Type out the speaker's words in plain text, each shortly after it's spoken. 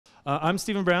I'm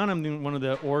Stephen Brown. I'm one of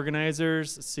the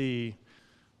organizers. Let's see,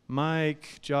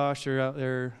 Mike, Josh are out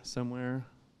there somewhere.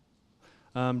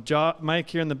 Mike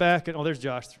here in the back, and there's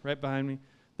Josh right behind me.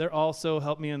 They're also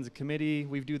help me on the committee.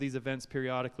 We do these events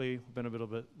periodically. We've been a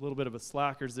little bit of a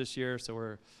slackers this year, so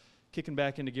we're kicking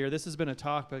back into gear. This has been a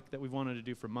topic that we've wanted to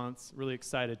do for months. Really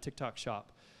excited. TikTok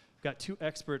Shop. We've got two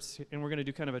experts, and we're going to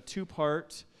do kind of a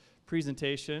two-part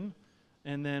presentation,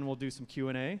 and then we'll do some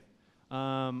Q&A.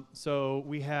 So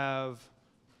we have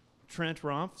Trent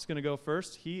Rompf is going to go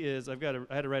first. He is, I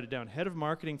had to write it down, Head of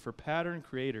Marketing for Pattern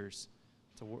Creators.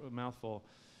 It's a mouthful.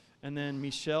 And then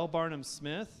Michelle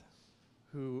Barnum-Smith,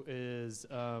 who is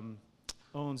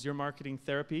owns Your Marketing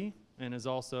Therapy and has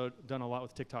also done a lot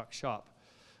with TikTok Shop.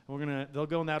 And they'll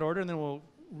go in that order, and then we'll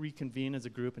reconvene as a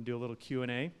group and do a little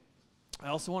Q&A. I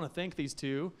also want to thank these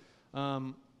two.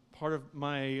 Part of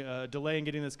my delay in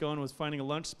getting this going was finding a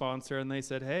lunch sponsor, and they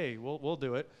said, hey, we'll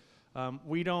do it.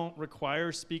 We don't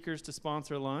require speakers to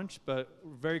sponsor lunch, but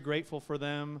we're very grateful for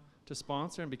them to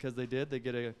sponsor, and because they did, they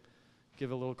get to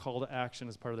give a little call to action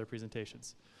as part of their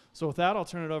presentations. So with that, I'll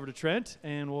turn it over to Trent,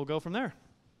 and we'll go from there.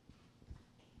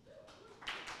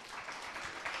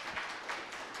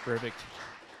 Perfect.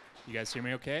 You guys hear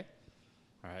me okay?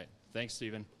 All right. Thanks,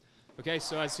 Stephen. Okay,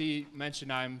 so as he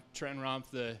mentioned, I'm Trent Rompf,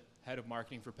 the Head of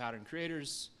Marketing for Pattern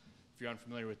Creators. If you're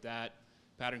unfamiliar with that,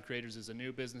 Pattern Creators is a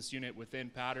new business unit within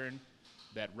Pattern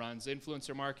that runs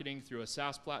influencer marketing through a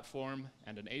SaaS platform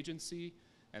and an agency,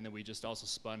 and then we just also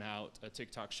spun out a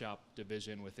TikTok Shop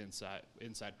division with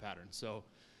inside Pattern. So,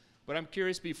 but I'm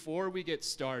curious, before we get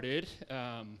started,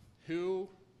 who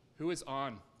is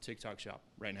on TikTok Shop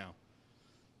right now?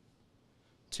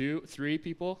 2, 3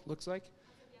 people, looks like?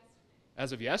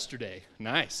 As of yesterday.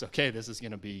 Nice. Okay, this is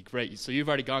going to be great. So you've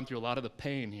already gone through a lot of the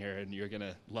pain here, and you're going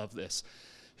to love this.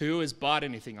 Who has bought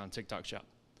anything on TikTok Shop?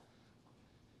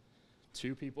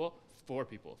 2 people? 4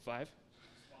 people? 5?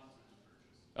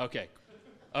 Okay.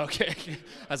 Okay.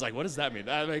 I was like, what does that mean?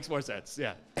 That makes more sense.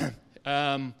 Yeah.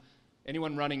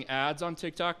 Anyone running ads on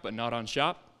TikTok but not on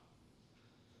Shop?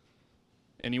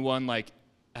 Anyone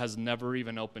has never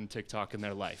even opened TikTok in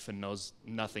their life and knows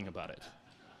nothing about it?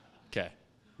 Okay.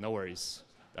 No worries.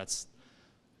 It's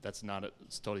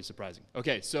totally surprising.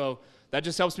 Okay, so that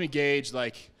just helps me gauge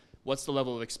what's the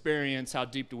level of experience, how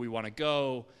deep do we want to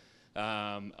go,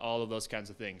 all of those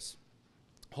kinds of things.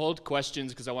 Hold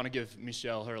questions because I want to give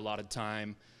Michelle her a lot of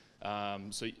time.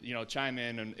 So chime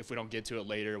in, and if we don't get to it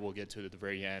later, we'll get to it at the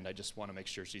very end. I just want to make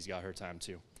sure she's got her time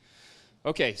too.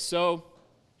 Okay, so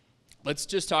let's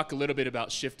just talk a little bit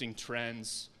about shifting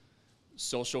trends,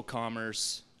 social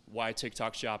commerce, why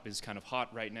TikTok Shop is kind of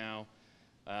hot right now,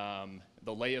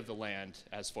 the lay of the land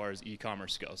as far as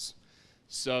e-commerce goes.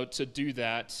 So to do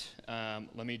that,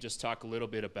 let me just talk a little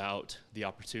bit about the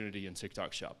opportunity in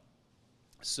TikTok Shop.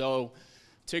 So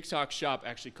TikTok Shop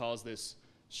actually calls this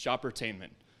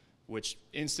shoppertainment, which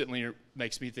instantly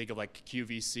makes me think of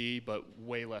QVC, but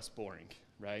way less boring,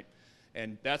 right?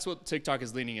 And that's what TikTok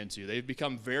is leaning into. They've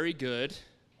become very good,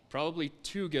 probably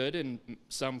too good in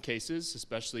some cases,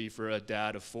 especially for a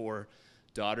dad of 4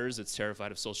 daughters that's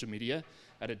terrified of social media,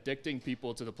 at addicting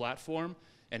people to the platform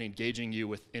and engaging you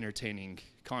with entertaining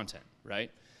content,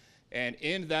 right? And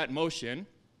in that motion,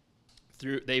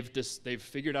 they've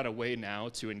figured out a way now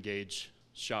to engage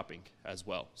shopping as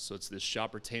well. So it's this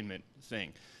shoppertainment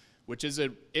thing, which is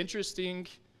an interesting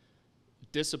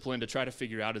discipline to try to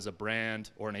figure out as a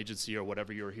brand or an agency or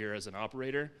whatever you're here as an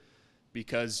operator,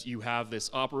 because you have this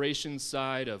operations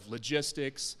side of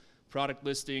logistics, product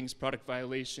listings, product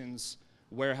violations,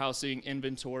 warehousing,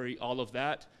 inventory, all of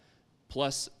that,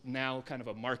 plus now kind of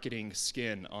a marketing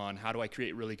skin on how do I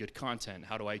create really good content,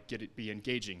 how do I get it be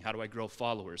engaging, how do I grow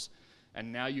followers.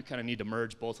 And now you kind of need to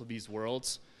merge both of these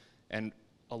worlds, and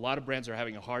a lot of brands are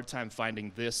having a hard time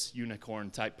finding this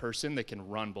unicorn type person that can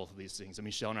run both of these things. And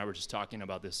Michelle and I were just talking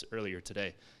about this earlier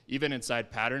today. Even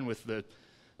inside Pattern, with the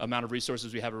amount of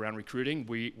resources we have around recruiting,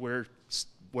 we're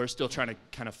still trying to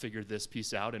kind of figure this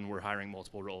piece out, and we're hiring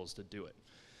multiple roles to do it.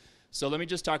 So let me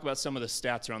just talk about some of the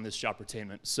stats around this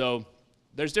shoppertainment. So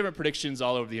there's different predictions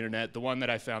all over the internet. The one that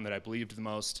I found that I believed the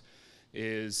most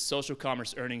is social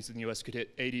commerce earnings in the US could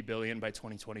hit $80 billion by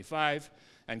 2025,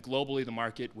 and globally the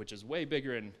market, which is way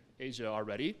bigger in Asia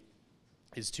already,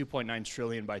 is $2.9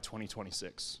 trillion by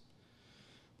 2026.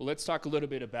 Well, let's talk a little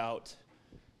bit about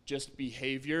just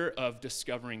behavior of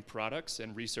discovering products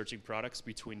and researching products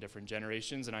between different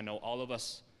generations. And I know all of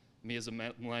us, me as a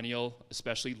millennial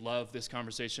especially, love this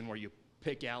conversation where you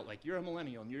pick out you're a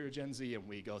millennial and you're a Gen Z, and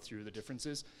we go through the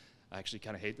differences. I actually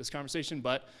kind of hate this conversation,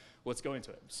 but let's go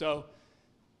into it. So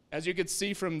as you can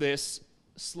see from this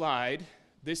slide,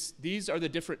 these are the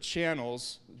different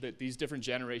channels that these different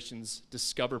generations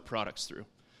discover products through.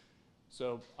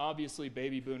 So obviously,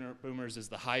 baby boomers is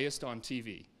the highest on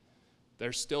TV.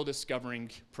 They're still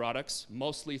discovering products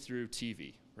mostly through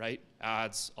TV, right?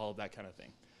 Ads, all of that kind of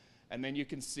thing. And then you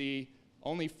can see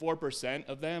only 4%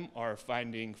 of them are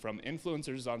finding from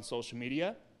influencers on social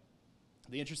media.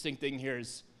 The interesting thing here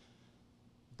is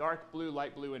dark blue,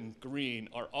 light blue, and green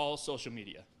are all social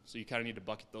media. So you kind of need to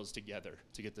bucket those together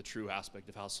to get the true aspect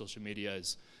of how social media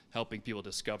is helping people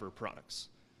discover products.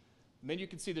 And then you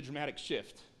can see the dramatic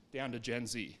shift down to Gen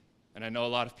Z. And I know a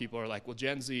lot of people are like, well,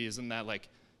 Gen Z, isn't that like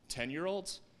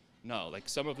 10-year-olds? No, like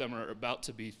some of them are about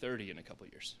to be 30 in a couple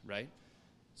years, right?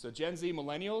 So Gen Z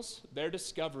millennials, they're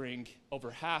discovering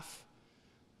over half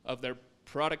of their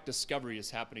product discovery is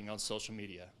happening on social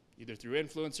media, either through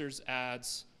influencers,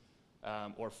 ads,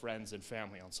 or friends and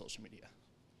family on social media.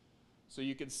 So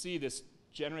you can see this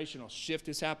generational shift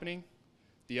is happening.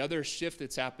 The other shift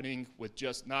that's happening with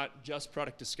not just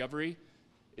product discovery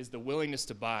is the willingness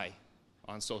to buy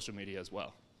on social media as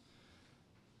well.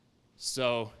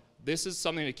 So this is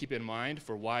something to keep in mind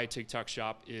for why TikTok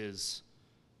Shop is,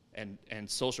 and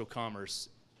social commerce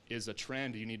is a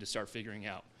trend you need to start figuring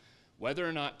out. Whether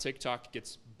or not TikTok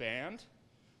gets banned,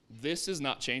 this is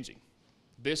not changing.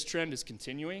 This trend is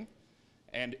continuing,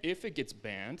 and if it gets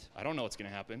banned, I don't know what's gonna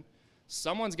happen,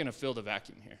 someone's gonna fill the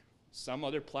vacuum here. Some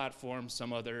other platform,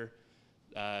 some other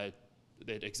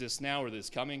that exists now or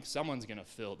that's coming, someone's gonna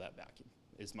fill that vacuum,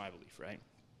 is my belief, right?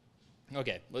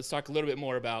 Okay, let's talk a little bit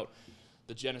more about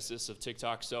the genesis of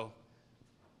TikTok. So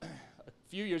a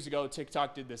few years ago,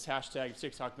 TikTok did this hashtag,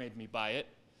 TikTok made me buy it.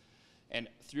 And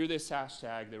through this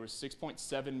hashtag, there was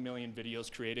 6.7 million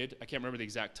videos created. I can't remember the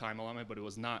exact time element, but it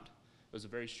was a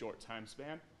very short time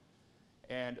span.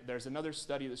 And there's another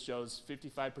study that shows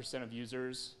 55% of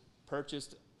users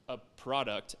purchased a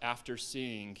product after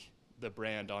seeing the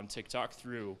brand on TikTok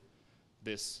through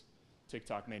this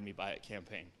TikTok made me buy it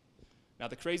campaign. Now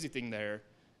the crazy thing there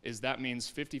is that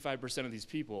means 55% of these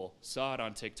people saw it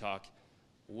on TikTok,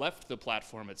 left the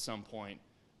platform at some point,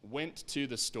 went to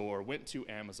the store, went to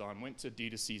Amazon, went to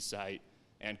D2C site,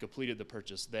 and completed the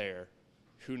purchase there.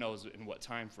 Who knows in what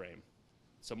time frame.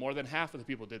 So more than half of the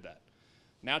people did that.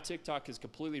 Now TikTok has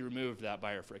completely removed that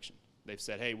buyer friction. They've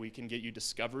said, hey, we can get you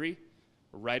discovery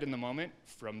right in the moment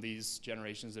from these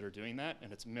generations that are doing that,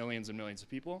 and it's millions and millions of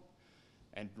people,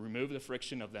 and remove the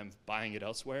friction of them buying it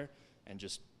elsewhere and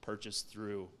just purchase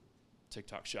through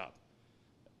TikTok Shop.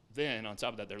 Then on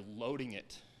top of that, they're loading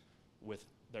it with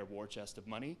their war chest of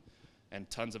money and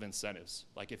tons of incentives.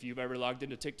 Like if you've ever logged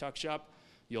into TikTok Shop,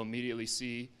 you'll immediately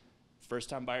see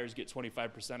first-time buyers get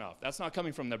 25% off. That's not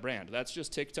coming from the brand. That's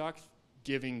just TikTok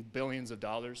giving billions of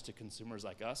dollars to consumers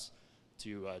like us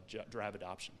to drive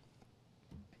adoption.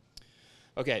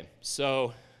 Okay,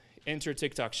 so enter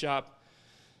TikTok Shop.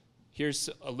 Here's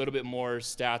a little bit more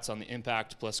stats on the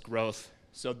impact plus growth.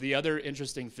 So the other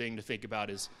interesting thing to think about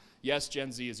is, yes,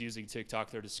 Gen Z is using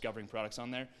TikTok, they're discovering products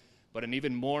on there, but an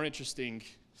even more interesting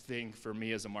thing for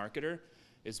me as a marketer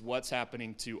is what's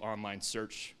happening to online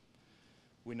search.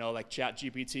 We know like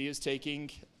ChatGPT is taking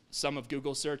some of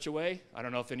Google search away. I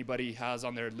don't know if anybody has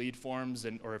on their lead forms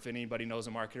or if anybody knows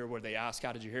a marketer where they ask,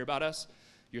 how did you hear about us?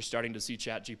 You're starting to see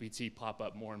ChatGPT pop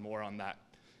up more and more on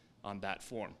that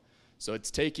form. So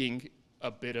it's taking a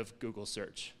bit of Google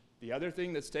search. The other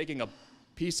thing that's taking a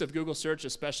piece of Google search,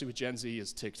 especially with Gen Z,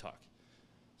 is TikTok.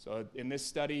 So in this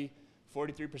study,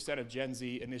 43% of Gen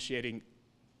Z initiating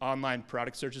online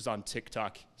product searches on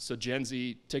TikTok. So Gen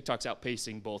Z, TikTok's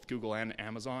outpacing both Google and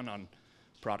Amazon on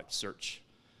product search.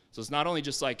 So it's not only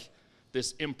just like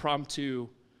this impromptu,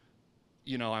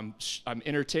 you know, I'm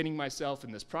entertaining myself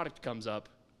and this product comes up.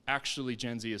 Actually,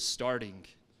 Gen Z is starting,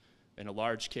 in a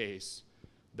large case,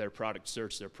 their product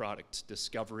search, their product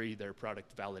discovery, their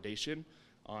product validation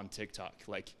on TikTok.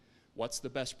 Like, what's the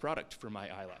best product for my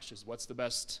eyelashes? What's the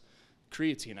best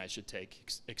creatine I should take,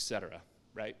 etc.,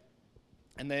 right?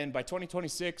 And then by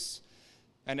 2026,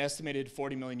 an estimated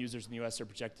 40 million users in the US are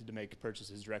projected to make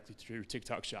purchases directly through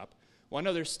TikTok Shop. One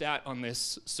other stat on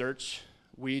this search,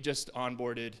 we just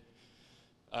onboarded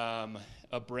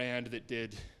a brand that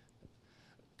did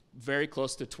very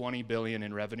close to 20 billion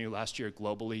in revenue last year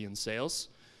globally in sales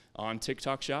on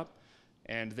TikTok Shop.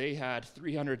 And they had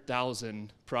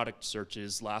 300,000 product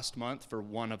searches last month for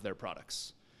one of their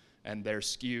products. And their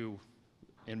SKU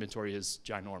inventory is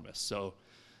ginormous. So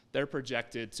they're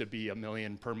projected to be 1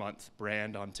 million per month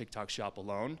brand on TikTok Shop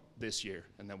alone this year.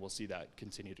 And then we'll see that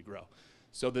continue to grow.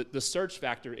 So the search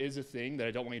factor is a thing that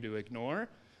I don't want you to ignore.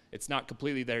 It's not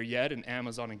completely there yet, and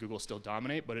Amazon and Google still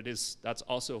dominate, but that's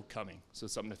also coming. So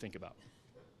it's something to think about.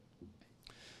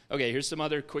 Okay, here's some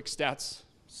other quick stats.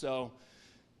 So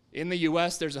in the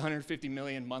US, there's 150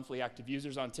 million monthly active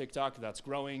users on TikTok. That's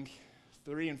growing.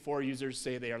 3 in 4 users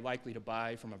say they are likely to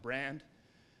buy from a brand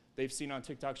they've seen on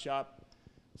TikTok Shop.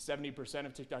 70%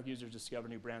 of TikTok users discover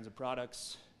new brands and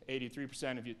products.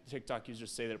 83% of TikTok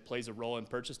users say that it plays a role in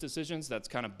purchase decisions. That's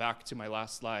kind of back to my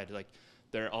last slide. Like,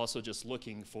 they're also just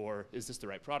looking for, is this the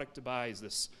right product to buy?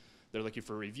 They're looking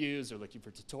for reviews, they're looking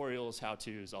for tutorials,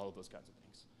 how-tos, all of those kinds of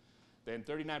things. Then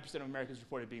 39% of Americans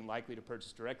reported being likely to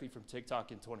purchase directly from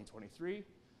TikTok in 2023.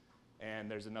 And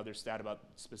there's another stat about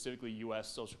specifically US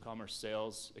social commerce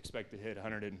sales expected to hit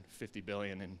 150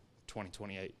 billion in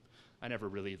 2028. I never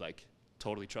really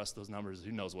totally trust those numbers.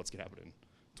 Who knows what's gonna happen in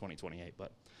 2028,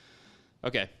 but.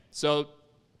 Okay, so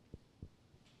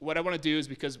what I wanna do is,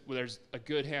 because there's a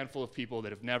good handful of people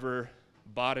that have never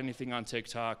bought anything on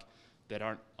TikTok, that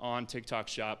aren't on TikTok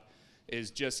Shop, is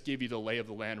just give you the lay of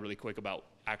the land really quick about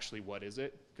actually what is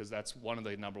it, because that's one of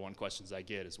the #1 questions I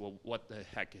get is, well, what the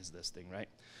heck is this thing, right?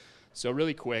 So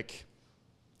really quick,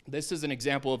 this is an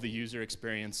example of the user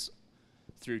experience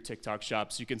through TikTok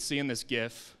Shop. So you can see in this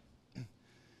GIF,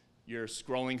 you're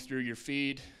scrolling through your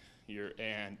feed,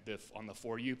 on the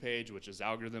For You page, which is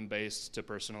algorithm-based to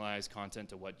personalize content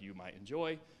to what you might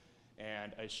enjoy,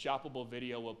 and a shoppable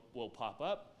video will pop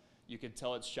up. You can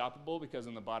tell it's shoppable because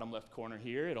in the bottom left corner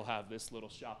here, it'll have this little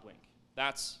shop link.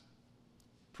 That's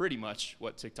pretty much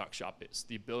what TikTok Shop is,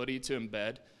 the ability to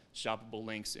embed shoppable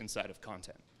links inside of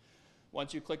content.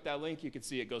 Once you click that link, you can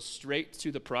see it goes straight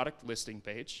to the product listing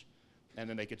page, and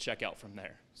then they could check out from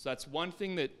there. So that's one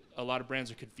thing that a lot of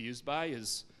brands are confused by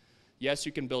is, yes,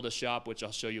 you can build a shop, which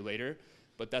I'll show you later,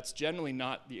 but that's generally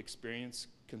not the experience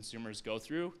consumers go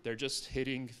through. They're just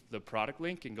hitting the product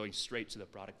link and going straight to the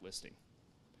product listing.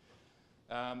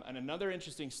 And another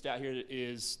interesting stat here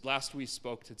is, last we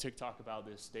spoke to TikTok about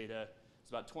this data, it's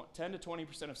about 10 to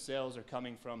 20% of sales are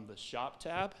coming from the shop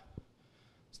tab.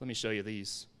 So let me show you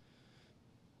these.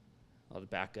 I'll have to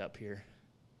back up here.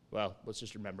 Well, let's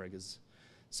just remember it.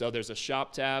 So there's a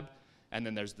shop tab, and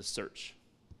then there's the search.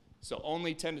 So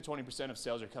only 10 to 20% of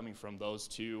sales are coming from those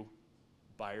two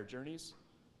buyer journeys.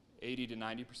 80 to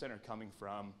 90% are coming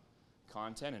from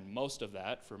content, and most of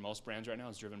that, for most brands right now,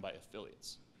 is driven by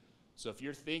affiliates. So if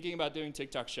you're thinking about doing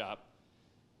TikTok Shop,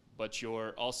 but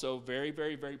you're also very,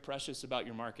 very, very precious about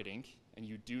your marketing, and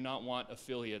you do not want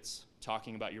affiliates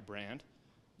talking about your brand,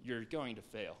 you're going to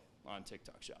fail on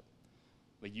TikTok Shop.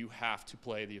 Like, you have to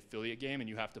play the affiliate game, and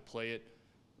you have to play it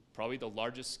probably the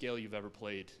largest scale you've ever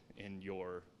played in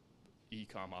your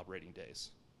e-com operating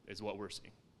days, is what we're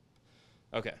seeing.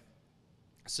 Okay,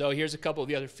 so here's a couple of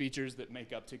the other features that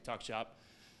make up TikTok Shop.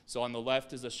 So on the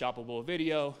left is a shoppable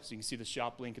video, so you can see the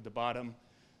shop link at the bottom.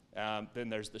 Then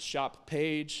there's the shop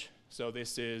page. So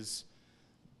this is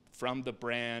from the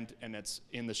brand, and it's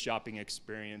in the shopping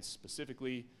experience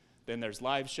specifically. Then there's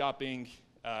live shopping.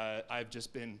 I've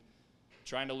just been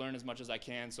trying to learn as much as I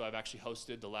can, so I've actually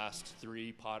hosted the last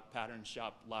 3 Pattern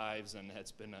Shop lives, and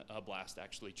it's been a blast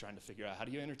actually trying to figure out how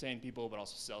do you entertain people but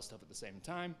also sell stuff at the same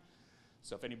time.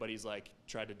 So if anybody's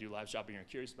tried to do live shopping or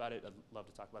curious about it, I'd love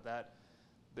to talk about that.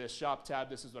 The shop tab,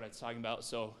 this is what I was talking about.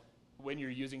 So when you're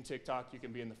using TikTok, you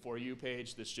can be in the For You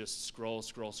page. This just scroll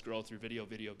through video.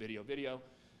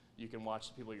 You can watch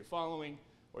the people you're following,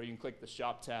 or you can click the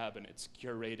shop tab, and it's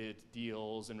curated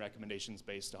deals and recommendations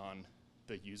based on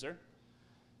the user.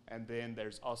 And then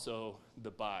there's also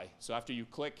the buy. So after you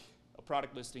click a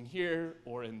product listing here,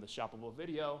 or in the shoppable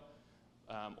video,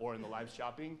 or in the live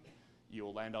shopping, you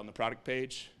will land on the product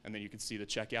page, and then you can see the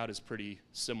checkout is pretty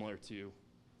similar to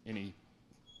any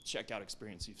checkout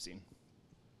experience you've seen.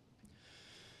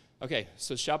 Okay,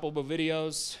 so shoppable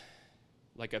videos,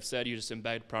 like I've said, you just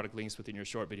embed product links within your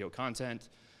short video content.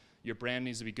 Your brand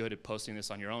needs to be good at posting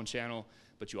this on your own channel,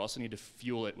 but you also need to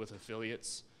fuel it with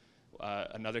affiliates.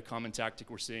 Another common tactic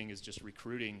we're seeing is just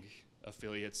recruiting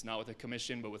affiliates, not with a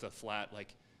commission, but with a flat,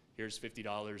 here's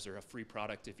 $50 or a free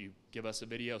product. If you give us a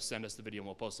video, send us the video and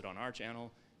we'll post it on our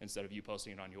channel instead of you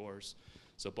posting it on yours.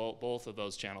 So both of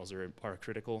those channels are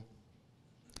critical.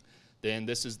 Then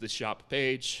this is the shop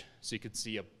page. So you could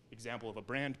see an example of a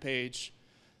brand page.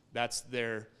 That's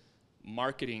their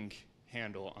marketing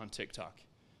handle on TikTok.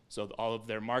 So all of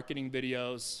their marketing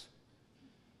videos,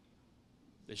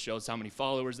 it shows how many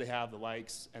followers they have, the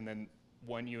likes, and then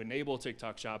when you enable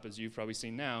TikTok Shop, as you've probably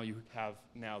seen now, you have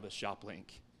now the shop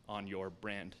link on your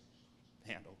brand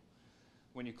handle.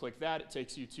 When you click that, it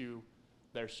takes you to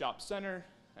their shop center,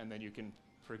 and then you can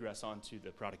progress on to the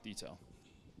product detail.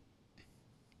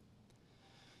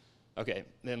 Okay,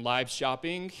 then live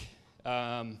shopping.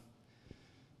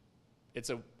 It's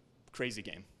a crazy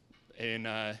game. In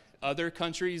other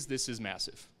countries, this is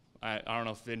massive. I don't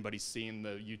know if anybody's seen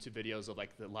the YouTube videos of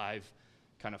like the live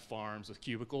kind of farms with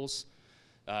cubicles.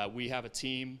 We have a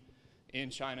team in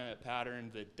China at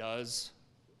Pattern that does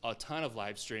a ton of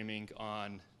live streaming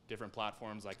on different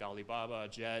platforms like Alibaba,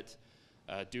 Jet,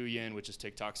 Douyin, which is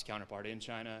TikTok's counterpart in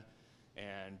China,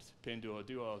 and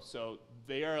Pinduoduo. So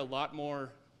they are a lot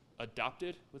more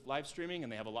adopted with live streaming,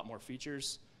 and they have a lot more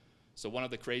features. So one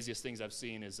of the craziest things I've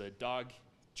seen is a dog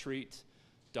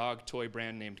toy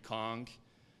brand named Kong.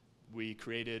 We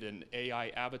created an AI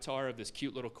avatar of this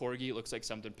cute little corgi. It looks like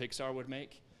something Pixar would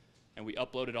make. And we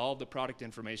uploaded all of the product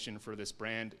information for this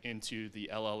brand into the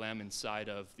LLM inside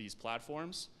of these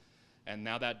platforms. And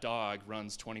now that dog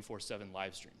runs 24/7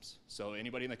 live streams. So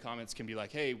anybody in the comments can be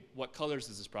like, hey, what colors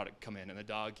does this product come in? And the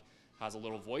dog has a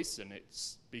little voice, and it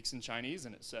speaks in Chinese,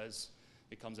 and it says,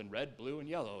 it comes in red, blue, and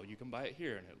yellow. You can buy it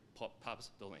here, and it pops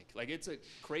up the link. Like, it's a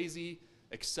crazy,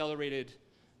 accelerated,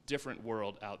 different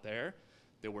world out there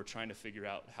that we're trying to figure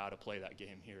out how to play that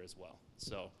game here as well.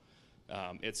 So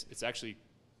it's actually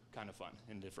kind of fun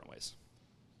in different ways.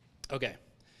 Okay,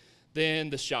 then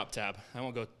the shop tab. I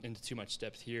won't go into too much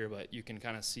depth here, but you can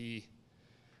kind of see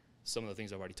some of the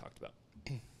things I've already talked about.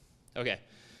 Okay,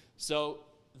 so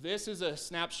this is a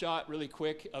snapshot really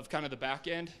quick of kind of the back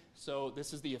end. So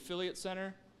this is the affiliate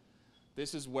center.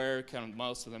 This is where kind of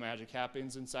most of the magic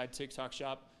happens inside TikTok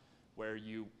Shop, where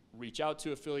you reach out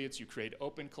to affiliates, you create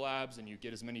open collabs, and you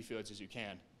get as many affiliates as you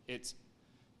can. It's,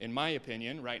 in my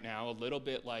opinion, right now, a little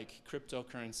bit like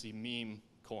cryptocurrency meme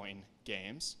coin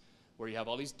games, where you have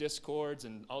all these discords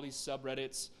and all these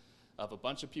subreddits of a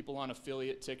bunch of people on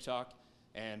affiliate TikTok,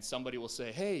 and somebody will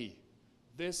say, hey,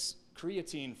 this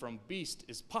creatine from Beast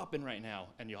is popping right now,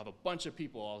 and you'll have a bunch of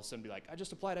people all of a sudden be like, I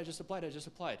just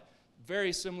applied.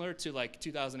 Very similar to like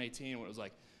 2018, when it was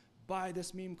like, buy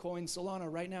this meme coin Solana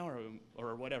right now,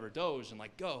 or whatever, Doge, and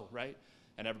like go, right?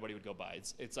 And everybody would go buy.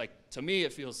 It's like, to me,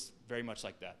 it feels very much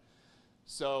like that.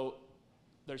 So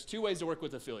there's two ways to work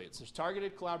with affiliates. There's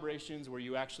targeted collaborations, where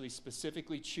you actually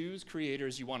specifically choose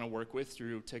creators you want to work with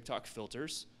through TikTok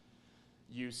filters.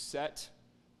 You set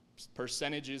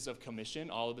percentages of commission.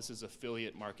 All of this is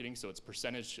affiliate marketing, so it's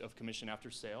percentage of commission after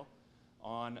sale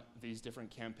on these different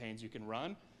campaigns you can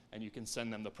run, and you can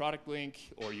send them the product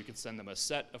link, or you can send them a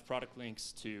set of product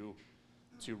links to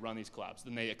run these collabs.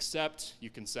 Then they accept. You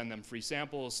can send them free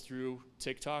samples through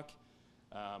TikTok,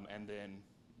 and then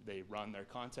they run their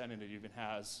content, and it even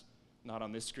has, not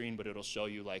on this screen, but it'll show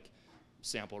you like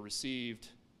sample received,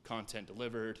 content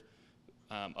delivered,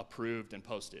 approved, and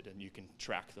posted, and you can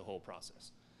track the whole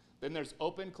process. Then there's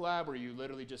open collab, where you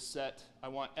literally just set, I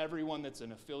want everyone that's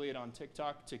an affiliate on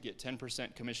TikTok to get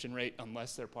 10% commission rate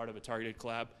unless they're part of a targeted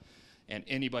collab, and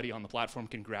anybody on the platform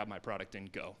can grab my product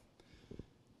and go.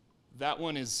 That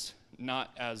one is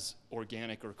not as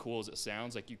organic or cool as it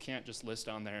sounds. Like, you can't just list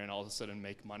on there and all of a sudden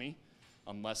make money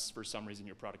unless for some reason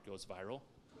your product goes viral.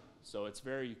 So it's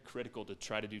very critical to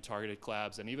try to do targeted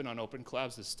collabs, and even on open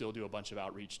collabs, to still do a bunch of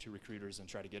outreach to recruiters and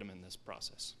try to get them in this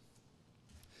process.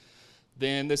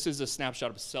 Then this is a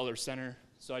snapshot of Seller Center.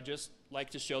 So I just like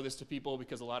to show this to people,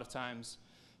 because a lot of times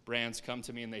brands come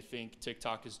to me and they think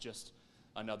TikTok is just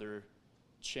another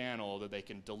channel that they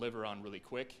can deliver on really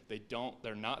quick.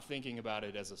 They're not thinking about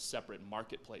it as a separate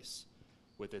marketplace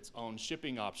with its own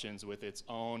shipping options, with its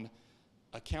own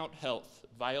account health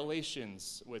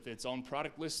violations, with its own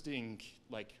product listing,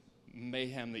 like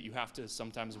mayhem that you have to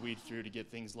sometimes weed through to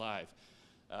get things live.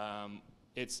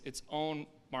 It's its own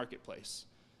marketplace.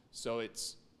 So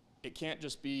it can't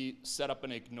just be set up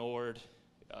and ignored.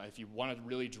 If you want to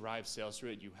really drive sales through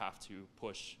it, you have to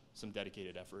push some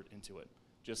dedicated effort into it,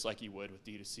 just like you would with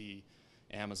D2C,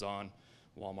 Amazon,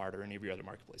 Walmart, or any of your other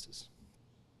marketplaces.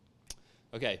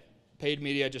 Okay, paid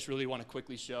media. I just really want to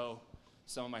quickly show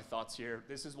some of my thoughts here.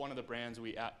 This is one of the brands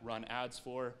we run ads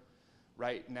for.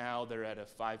 Right now, they're at a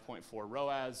 5.4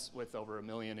 ROAS with over $1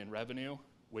 million in revenue,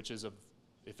 which is,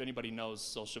 if anybody knows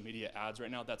social media ads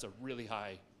right now, that's a really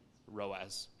high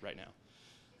ROAS right now.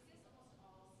 Is this almost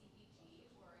all CPG,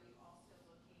 or are you also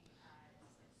looking at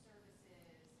like services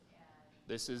and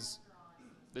restaurants?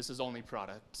 This is only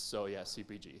product, so yeah,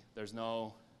 CPG. There's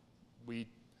no, we've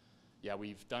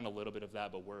done a little bit of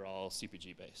that, but we're all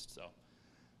CPG based. So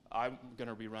I'm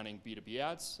gonna be running B2B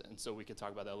ads, and so we can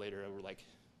talk about that later. We're like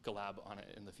collab on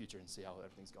it in the future and see how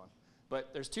everything's going.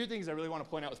 But there's two things I really want to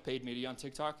point out with paid media on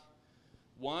TikTok.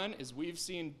 One is we've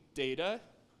seen data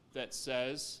that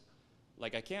says,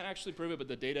 like, I can't actually prove it, but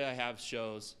the data I have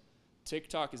shows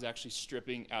TikTok is actually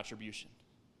stripping attribution.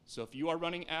 So if you are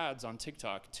running ads on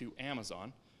TikTok to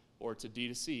Amazon or to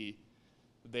D2C,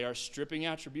 they are stripping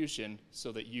attribution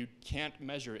so that you can't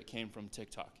measure it came from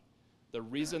TikTok. The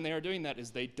reason they are doing that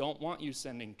is they don't want you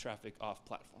sending traffic off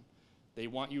platform. They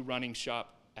want you running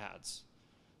shop ads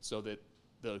so that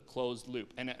the closed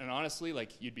loop, and honestly,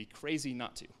 like, you'd be crazy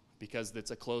not to, because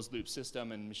it's a closed loop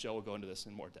system, and Michelle will go into this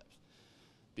in more depth.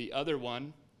 The other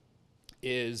one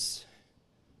is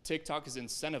TikTok is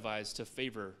incentivized to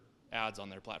favor ads on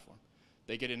their platform.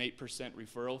 They get an 8%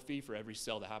 referral fee for every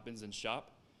sale that happens in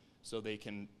shop, so they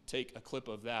can take a clip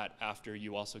of that after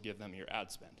you also give them your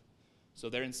ad spend. So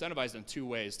they're incentivized in two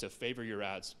ways: to favor your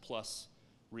ads, plus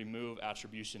remove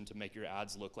attribution to make your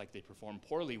ads look like they perform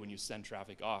poorly when you send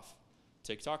traffic off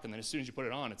TikTok. And then as soon as you put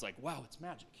it on, it's like, wow, it's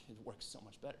magic. It works so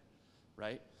much better,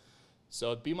 right?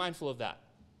 So be mindful of that.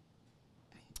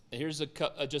 Here's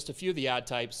just a few of the ad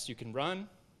types you can run.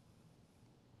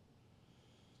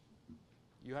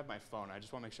 You have my phone. I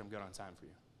just want to make sure I'm good on time for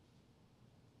you.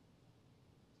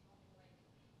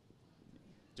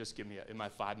 Just give me, in my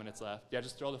 5 minutes left. Yeah,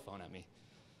 just throw the phone at me.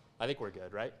 I think we're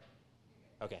good, right?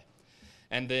 Okay.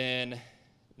 And then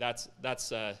that's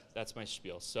my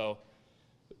spiel. So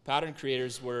pattern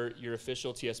creators, we're your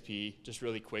official TSP. Just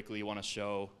really quickly want to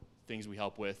show things we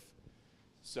help with.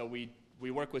 So we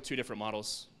work with two different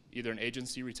models, either an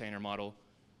agency retainer model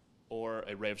or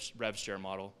a rev share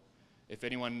model. If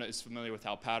anyone is familiar with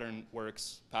how Pattern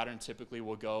works, Pattern typically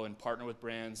will go and partner with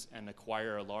brands and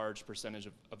acquire a large percentage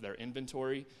of their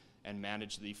inventory and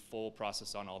manage the full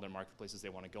process on all their marketplaces they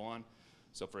want to go on.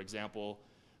 So for example,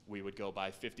 we would go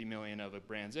buy 50 million of a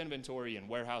brand's inventory and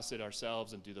warehouse it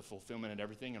ourselves and do the fulfillment and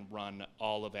everything and run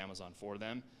all of Amazon for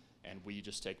them. And we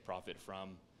just take profit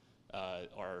from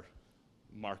our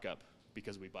markup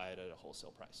because we buy it at a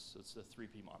wholesale price. So it's the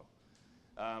 3P model.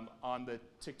 On the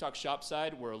TikTok shop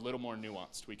side, we're a little more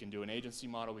nuanced. We can do an agency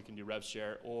model, we can do rev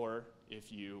share, or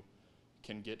if you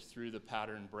can get through the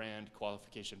Pattern brand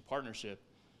qualification partnership,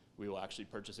 we will actually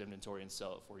purchase inventory and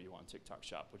sell it for you on TikTok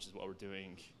shop, which is what we're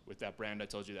doing with that brand. I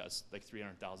told you that's like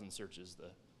 300,000 searches, the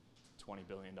 $20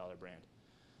 billion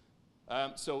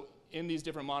brand. So in these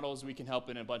different models, we can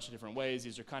help in a bunch of different ways.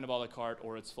 These are kind of a la carte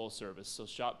or it's full service. So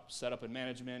shop setup and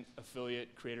management,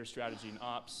 affiliate, creator strategy and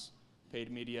ops, paid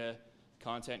media,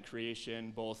 content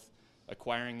creation, both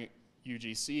acquiring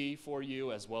UGC for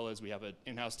you, as well as we have an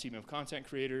in-house team of content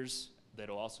creators that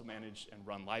will also manage and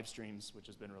run live streams, which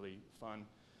has been really fun.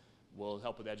 We'll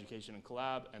help with education and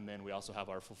collab, and then we also have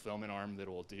our fulfillment arm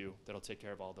that'll take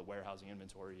care of all the warehousing,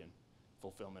 inventory, and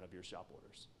fulfillment of your shop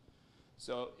orders.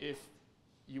 So if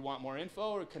you want more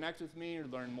info or connect with me or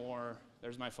learn more,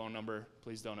 there's my phone number.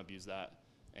 Please don't abuse that,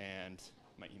 and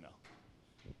my email.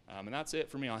 And that's it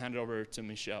for me. I'll hand it over to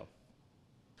Michelle.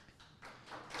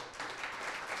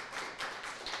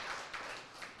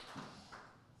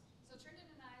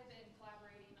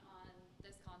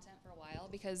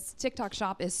 Because TikTok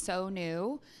Shop is so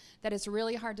new that it's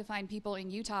really hard to find people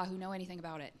in Utah who know anything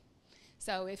about it.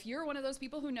 So if you're one of those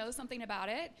people who knows something about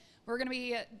it, we're going to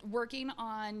be working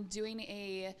on doing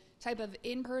a type of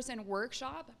in-person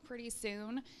workshop pretty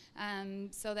soon,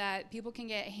 so that people can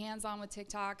get hands-on with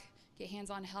TikTok, get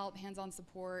hands-on help, hands-on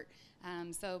support.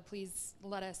 So please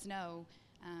let us know.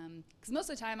 Because most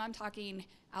of the time I'm talking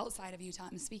outside of Utah,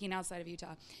 I'm speaking outside of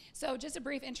Utah. So just a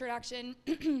brief introduction.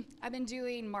 I've been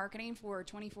doing marketing for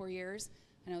 24 years.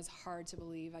 I know it's hard to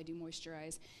believe I do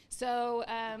moisturize. So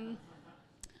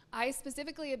I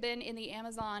specifically have been in the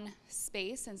Amazon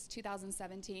space since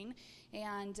 2017.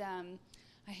 And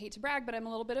I hate to brag, but I'm a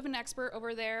little bit of an expert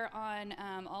over there on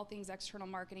all things external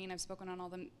marketing. I've spoken on all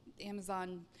the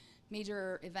Amazon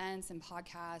major events and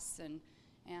podcasts,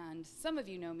 and some of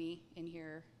you know me in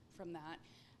here from that.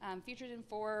 Featured in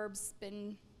Forbes,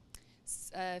 been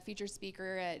a featured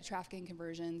speaker at Traffic and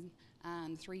Conversion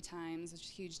 3 times, which is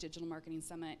a huge digital marketing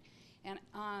summit. And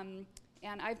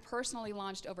I've personally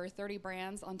launched over 30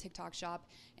 brands on TikTok Shop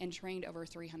and trained over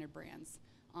 300 brands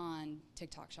on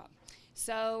TikTok Shop.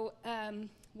 So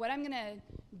what I'm gonna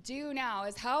do now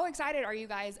is, how excited are you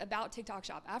guys about TikTok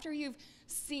Shop? After you've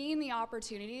seen the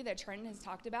opportunity that Trenton has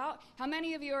talked about, how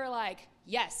many of you are like,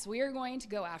 yes, we are going to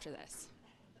go after this?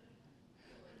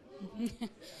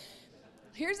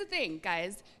 Here's the thing,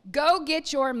 guys. Go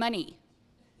get your money,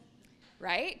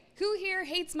 right? Who here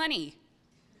hates money?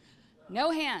 No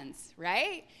hands,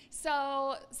 right?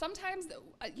 So sometimes,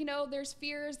 there's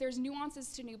fears, there's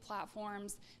nuances to new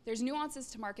platforms, there's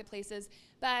nuances to marketplaces,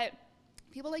 but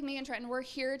people like me and Trenton, we're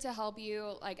here to help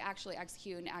you actually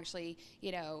execute and actually,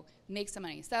 make some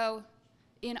money. So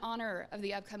in honor of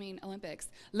the upcoming Olympics,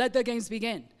 let the games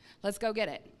begin. Let's go get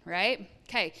it, right?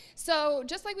 Okay, so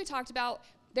just like we talked about,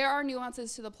 there are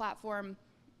nuances to the platform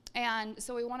And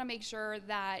so we want to make sure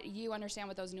that you understand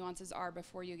what those nuances are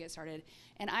before you get started.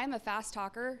 And I'm a fast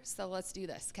talker, so let's do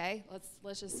this, okay?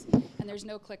 Let's just, and there's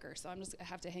no clicker, so I'm just gonna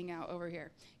have to hang out over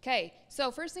here. Okay,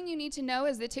 so first thing you need to know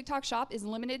is that TikTok Shop is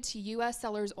limited to US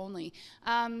sellers only.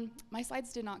 My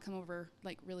slides did not come over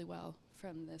like really well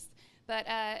from this. But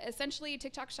essentially,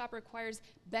 TikTok Shop requires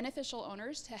beneficial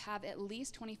owners to have at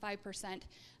least 25%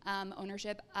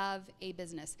 ownership of a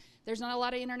business. There's not a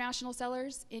lot of international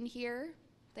sellers in here,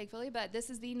 thankfully, but this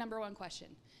is the #1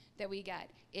 question that we get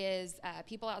is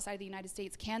people outside the United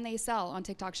States, can they sell on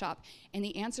TikTok Shop? And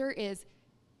the answer is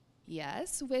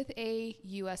yes, with a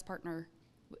US partner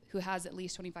who has at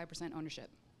least 25% ownership.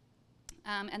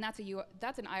 And that's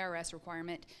an IRS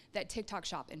requirement that TikTok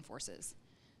Shop enforces.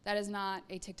 That is not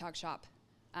a TikTok Shop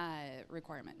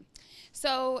requirement.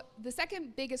 So the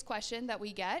second biggest question that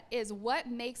we get is what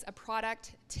makes a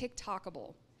product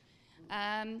TikTokable?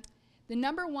 The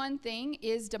 #1 thing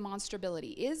is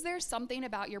demonstrability. Is there something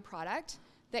about your product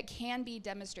that can be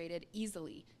demonstrated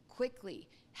easily, quickly,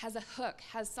 has a hook,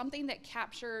 has something that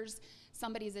captures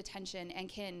somebody's attention and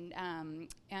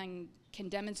can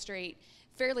demonstrate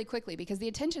fairly quickly? Because the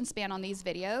attention span on these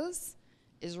videos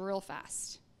is real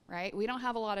fast, right? We don't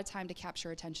have a lot of time to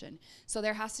capture attention. So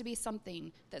there has to be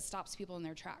something that stops people in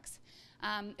their tracks.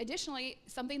 Additionally,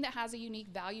 something that has a unique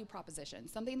value proposition,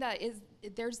 something that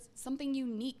there's something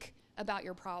unique about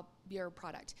your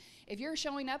product. If you're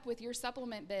showing up with your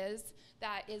supplement biz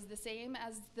that is the same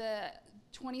as the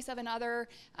 27 other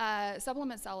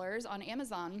supplement sellers on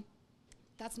Amazon,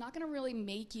 that's not going to really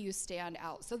make you stand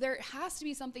out. So there has to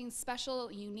be something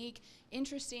special, unique,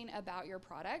 interesting about your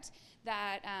product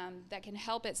that can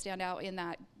help it stand out in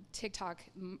that TikTok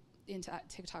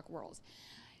world.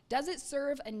 Does it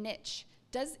serve a niche?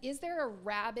 Is there a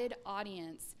rabid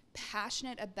audience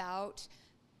passionate about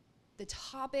the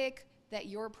topic that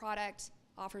your product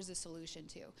offers a solution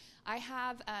to? I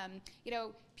have,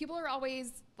 people are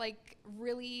always like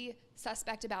really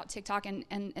suspect about TikTok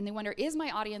and they wonder, is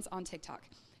my audience on TikTok?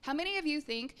 How many of you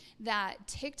think that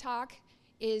TikTok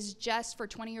is just for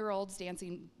 20-year-olds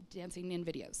dancing in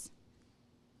videos?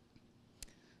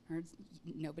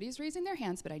 Nobody's raising their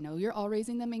hands, but I know you're all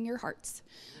raising them in your hearts.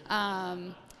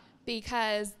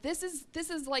 Because this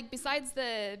is like, besides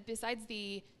the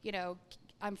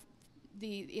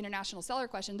the international seller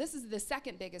question, this is the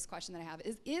second biggest question that I have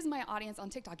is my audience on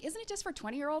TikTok? Isn't it just for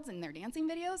 20-year-olds and their dancing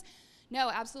videos? No,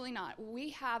 absolutely not.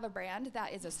 We have a brand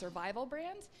that is a survival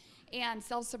brand and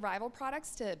sells survival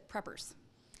products to preppers.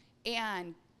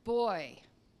 And boy,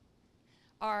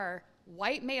 are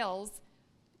white males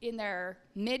in their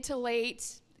mid to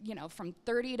late, from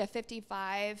 30 to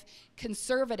 55,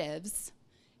 conservatives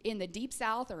in the deep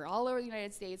South or all over the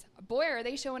United States, boy, are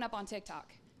they showing up on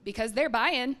TikTok because they're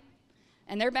buying.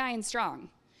 And they're buying strong.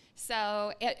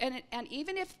 So, and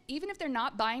even if they're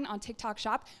not buying on TikTok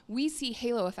Shop, we see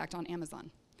halo effect on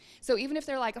Amazon. So even if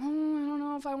they're like, oh, I don't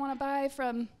know if I want to buy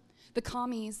from the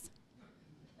commies,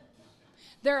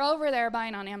 they're over there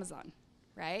buying on Amazon,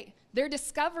 right? They're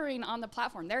discovering on the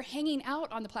platform. They're hanging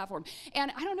out on the platform.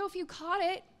 And I don't know if you caught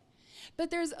it, but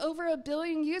there's over 1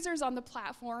 billion users on the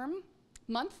platform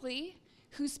monthly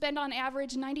who spend on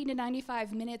average 90 to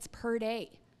 95 minutes per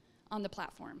day on the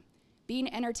platform,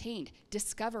 being entertained,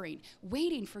 discovering,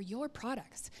 waiting for your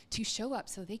products to show up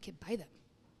so they could buy them,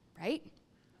 right?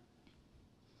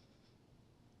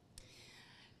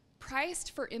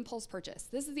 Priced for impulse purchase.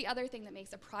 This is the other thing that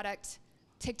makes a product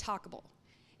TikTokable,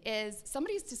 is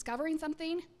somebody's discovering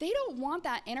something, they don't want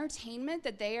that entertainment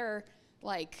that they are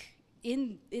like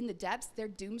in the depths, they're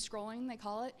doom scrolling, they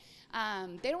call it.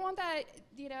 They don't want that,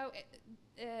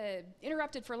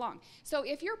 interrupted for long. So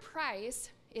if your price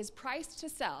is priced to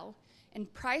sell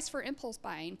and priced for impulse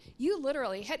buying, you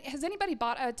literally, has anybody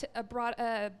bought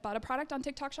a product on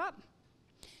TikTok Shop?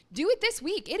 Do it this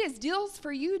week. It is deals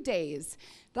for you days.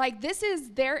 Like, this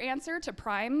is their answer to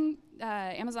Prime,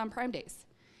 Amazon Prime Days.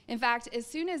 In fact, as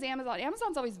soon as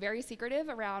Amazon's always very secretive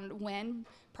around when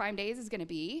Prime Days is gonna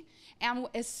be, and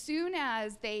as soon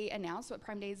as they announced what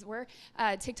Prime Days were,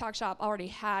 TikTok Shop already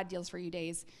had deals for you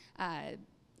days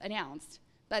announced.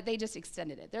 But they just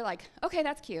extended it. They're like, okay,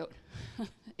 that's cute.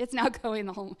 It's now going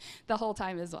the whole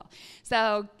time as well.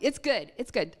 So it's good.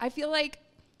 It's good. I feel like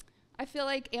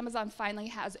Amazon finally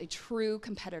has a true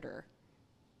competitor,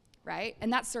 right?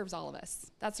 And that serves all of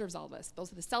us. That serves all of us,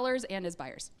 both the sellers and as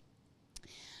buyers.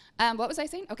 What was I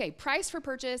saying? Okay, price for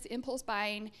purchase, impulse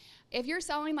buying. If you're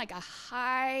selling like a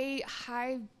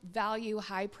high value,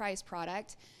 high price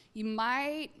product, you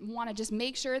might want to just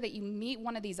make sure that you meet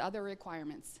one of these other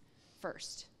requirements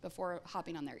first before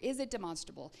hopping on there. Is it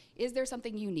demonstrable? Is there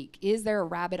something unique? Is there a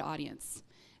rabid audience?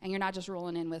 and you're not just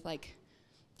rolling in with like,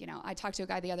 you know, I talked to a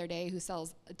guy the other day who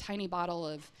sells a tiny bottle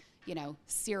of, you know,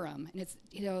 serum, and it's,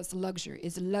 you know, it's luxury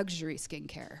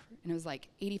skincare, and it was like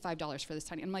 $85 for this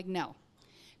tiny. I'm like, no.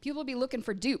 People will be looking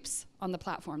for dupes on the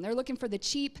platform. They're looking for the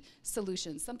cheap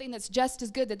solutions, something that's just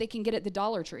as good that they can get at the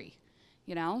Dollar Tree,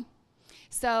 you know?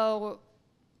 So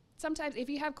sometimes if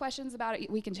you have questions about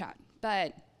it, we can chat,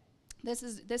 but this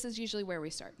is usually where we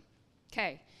start.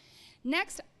 Okay,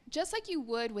 next, just like you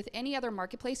would with any other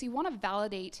marketplace, you want to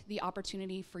validate the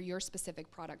opportunity for your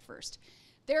specific product first.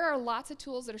 There are lots of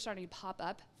tools that are starting to pop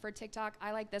up for TikTok.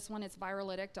 I like this one, it's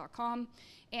viralytic.com,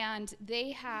 and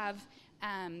they have,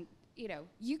 you know,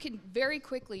 you can very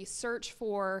quickly search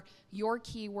for your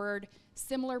keyword,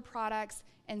 similar products,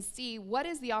 and see what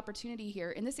is the opportunity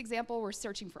here. In this example, we're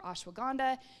searching for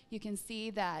ashwagandha. You can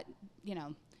see that, you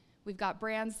know, we've got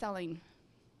brands selling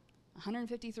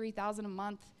 $153,000 a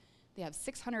month. They have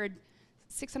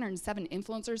 607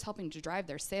 influencers helping to drive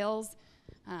their sales.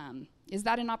 Is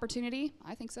that an opportunity?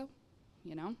 I think so,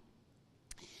 you know.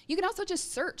 You can also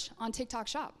just search on TikTok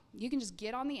Shop. You can just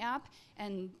get on the app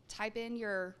and type in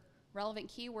your relevant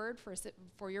keyword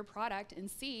for your product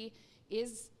and see,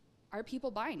 are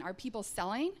people buying? Are people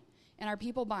selling? And are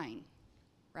people buying,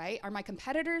 right? Are my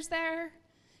competitors there?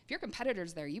 If your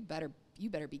competitor's there, you better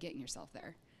be getting yourself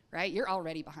there, right? You're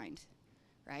already behind,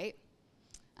 right?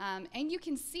 And you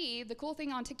can see, the cool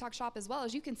thing on TikTok Shop as well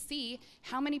is you can see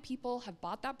how many people have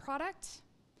bought that product,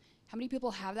 how many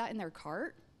people have that in their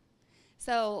cart.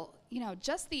 So, you know,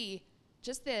 just the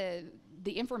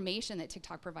information that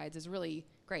TikTok provides is really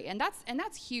great. And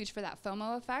that's huge for that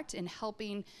FOMO effect in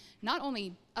helping not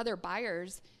only other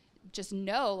buyers just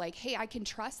know, like, hey, I can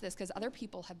trust this because other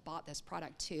people have bought this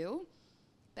product too,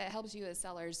 but it helps you as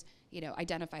sellers, you know,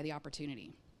 identify the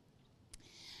opportunity.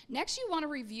 Next, you want to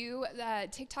review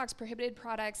TikTok's prohibited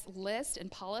products list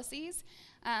and policies.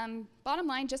 Bottom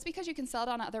line, just because you can sell it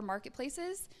on other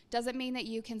marketplaces doesn't mean that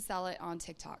you can sell it on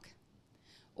TikTok.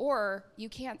 Or you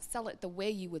can't sell it the way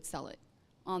you would sell it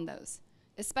on those,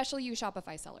 especially you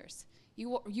Shopify sellers.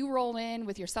 You roll in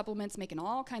with your supplements making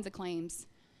all kinds of claims,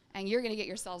 and you're going to get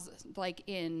yourselves like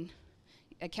in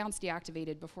accounts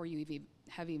deactivated before you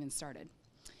have even started.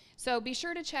 So be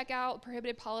sure to check out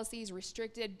prohibited policies,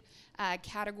 restricted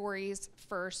categories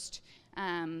first.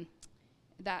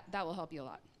 That will help you a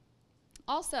lot.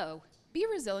 Also, be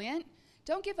resilient.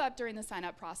 Don't give up during the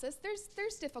sign-up process.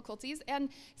 There's difficulties, and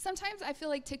sometimes I feel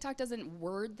like TikTok doesn't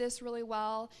word this really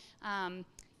well.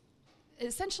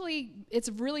 Essentially, it's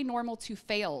really normal to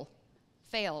fail,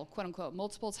 quote unquote,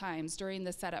 multiple times during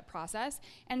the setup process,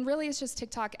 and really it's just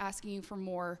TikTok asking you for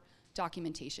more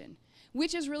documentation,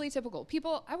 which is really typical.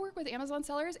 I work with Amazon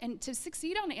sellers, and to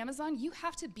succeed on Amazon, you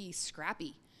have to be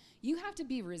scrappy. You have to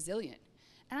be resilient.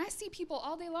 And I see people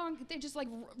all day long, they're just like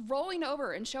rolling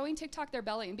over and showing TikTok their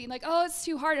belly and being like, oh, it's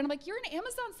too hard. And I'm like, you're an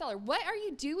Amazon seller. What are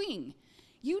you doing?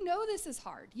 You know this is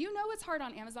hard. You know it's hard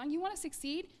on Amazon. You want to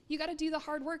succeed, you got to do the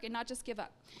hard work and not just give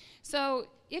up. So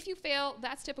if you fail,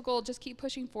 that's typical. Just keep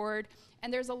pushing forward.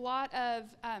 And there's a lot of,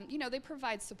 you know, they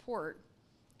provide support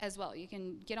as well. You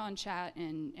can get on chat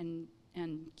and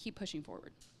keep pushing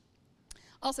forward.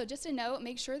 Also, just a note,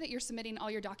 make sure that you're submitting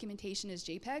all your documentation as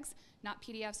JPEGs, not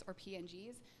PDFs or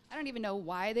PNGs. I don't even know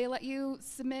why they let you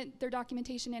submit their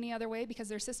documentation any other way, because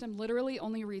their system literally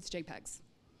only reads JPEGs.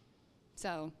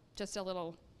 So just a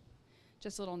little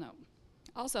note.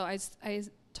 Also, I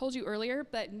told you earlier,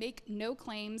 but make no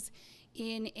claims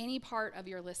in any part of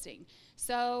your listing.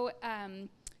 So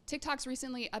TikTok's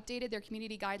recently updated their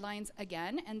community guidelines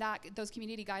again, and those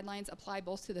community guidelines apply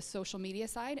both to the social media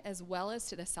side as well as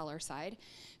to the seller side.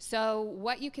 So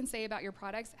what you can say about your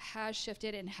products has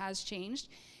shifted and has changed,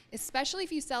 especially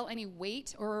if you sell any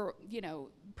weight or, you know,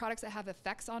 products that have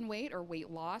effects on weight or weight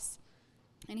loss,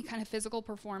 any kind of physical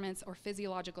performance or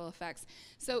physiological effects.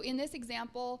 So in this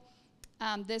example,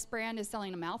 this brand is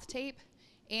selling a mouth tape,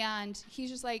 and he's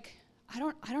just like, I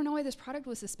don't know why this product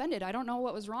was suspended. I don't know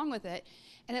what was wrong with it.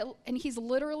 And he's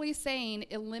literally saying,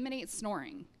 eliminate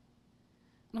snoring. And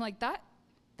I'm like,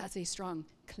 that's a strong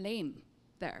claim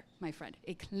there, my friend.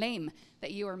 A claim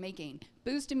that you are making.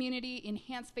 Boost immunity,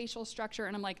 enhance facial structure.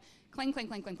 And I'm like, claim, claim,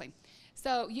 claim, claim, claim.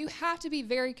 So you have to be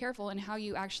very careful in how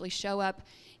you actually show up.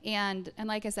 And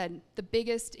like I said, the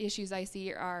biggest issues I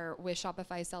see are with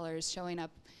Shopify sellers showing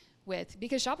up with,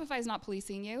 because Shopify is not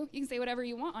policing you. You can say whatever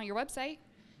you want on your website,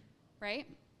 right?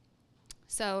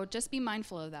 So just be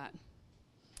mindful of that.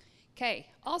 Okay,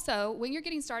 also, when you're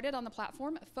getting started on the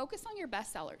platform, focus on your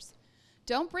best sellers.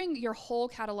 Don't bring your whole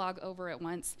catalog over at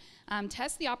once.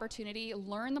 Test the opportunity,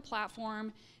 learn the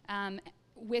platform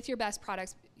with your best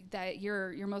products. that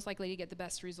you're most likely to get the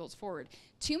best results forward.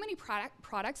 Too many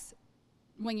products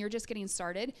when you're just getting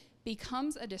started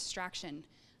becomes a distraction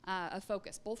of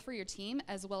focus, both for your team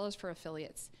as well as for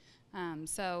affiliates.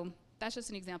 So that's just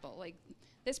an example. Like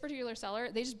this particular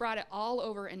seller, they just brought it all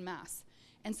over en masse.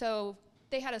 And so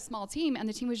they had a small team, and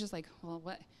the team was just like, well,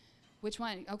 which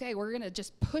one? Okay, we're gonna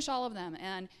just push all of them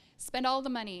and spend all the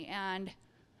money and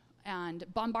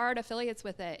bombard affiliates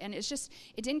with it. And it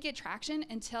didn't get traction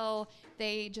until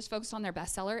they just focused on their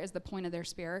bestseller as the point of their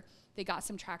spear. They got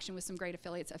some traction with some great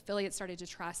affiliates. Affiliates started to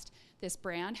trust this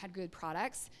brand, had good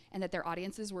products, and that their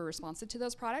audiences were responsive to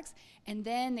those products. And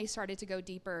then they started to go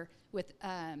deeper with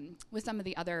some of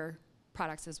the other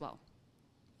products as well.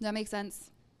 Does that make sense?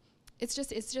 It's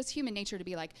just human nature to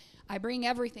be like, I bring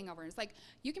everything over. It's like,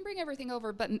 you can bring everything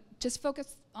over, but just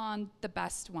focus on the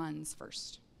best ones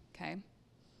first, okay?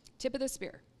 Tip of the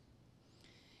spear.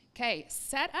 Okay,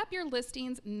 set up your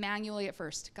listings manually at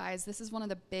first. Guys, this is one of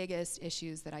the biggest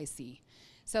issues that I see.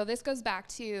 So this goes back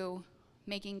to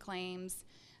making claims.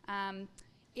 It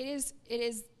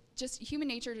is just human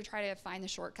nature to try to find the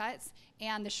shortcuts.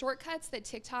 And the shortcuts that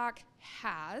TikTok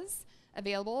has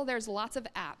available, there's lots of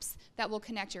apps that will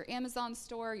connect your Amazon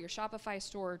store, your Shopify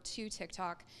store to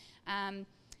TikTok. And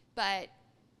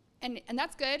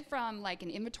that's good from like an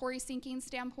inventory syncing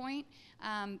standpoint.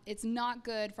 It's not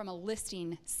good from a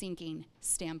listing syncing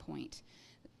standpoint.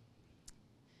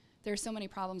 There's so many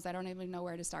problems, I don't even know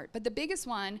where to start. But the biggest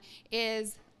one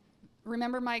is,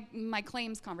 remember my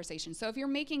claims conversation. So if you're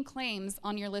making claims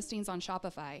on your listings on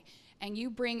Shopify and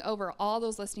you bring over all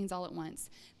those listings all at once,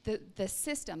 the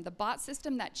system, the bot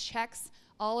system that checks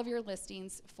all of your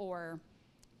listings for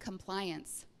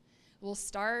compliance will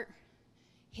start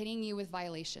hitting you with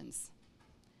violations.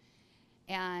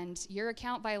 And your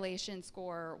account violation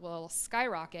score will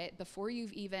skyrocket before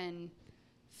you've even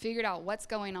figured out what's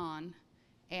going on,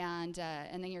 and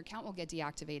then your account will get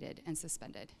deactivated and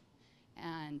suspended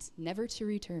and never to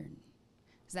return.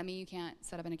 Does that mean you can't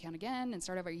set up an account again and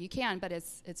start over? You can, but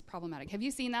it's problematic. Have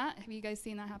you seen that? Have you guys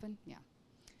seen that happen? Yeah,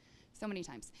 so many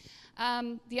times.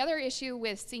 The other issue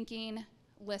with syncing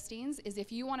listings is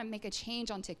if you want to make a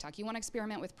change on TikTok, you want to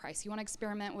experiment with price, you want to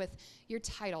experiment with your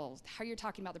title, how you're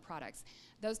talking about the products,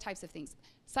 those types of things.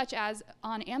 Such as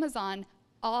on Amazon,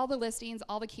 all the listings,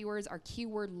 all the keywords are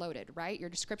keyword loaded, right? Your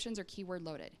descriptions are keyword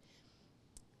loaded.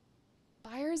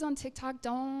 Buyers on TikTok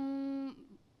don't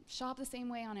shop the same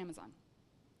way on Amazon.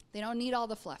 They don't need all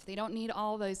the fluff. They don't need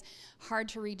all those hard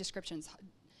to read descriptions,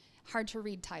 hard to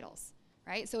read titles,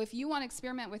 right? So if you want to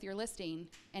experiment with your listing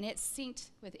and it's synced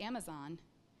with Amazon,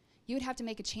 you would have to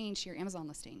make a change to your Amazon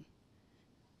listing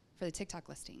for the TikTok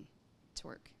listing to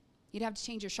work. You'd have to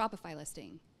change your Shopify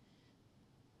listing,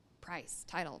 price,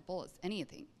 title, bullets,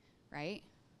 anything, right?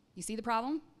 You see the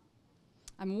problem?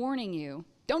 I'm warning you,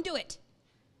 don't do it.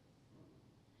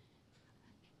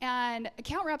 And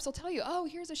account reps will tell you, oh,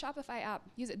 here's a Shopify app,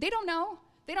 use it. They don't know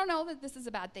that this is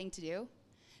a bad thing to do.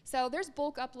 So there's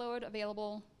bulk upload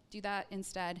available, do that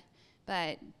instead.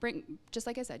 But just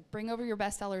like I said, bring over your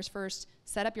best sellers first,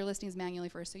 set up your listings manually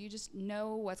first so you just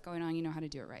know what's going on, you know how to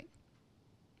do it right.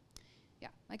 Yeah,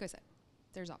 like I said,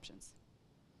 there's options.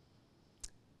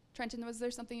 Trenton, was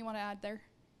there something you want to add there?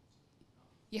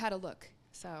 You had a look,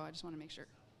 so I just want to make sure.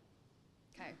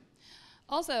 Okay.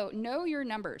 Also, know your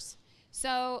numbers.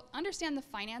 So understand the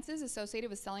finances associated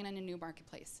with selling in a new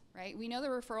marketplace, right? We know the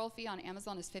referral fee on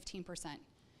Amazon is 15%.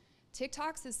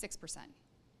 TikTok's is 6%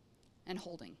 and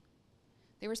holding.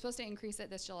 They were supposed to increase it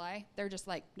this July. They're just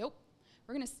like, nope,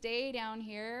 we're going to stay down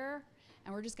here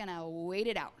and we're just going to wait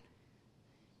it out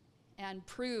and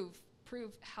prove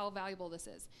how valuable this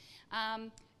is.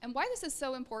 And why this is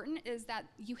so important is that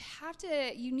you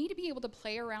need to be able to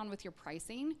play around with your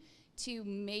pricing to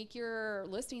make your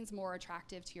listings more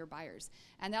attractive to your buyers.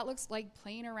 And that looks like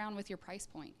playing around with your price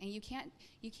point. And you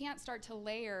can't start to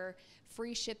layer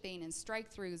free shipping and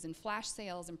strike-throughs and flash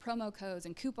sales and promo codes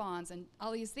and coupons and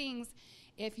all these things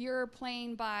if you're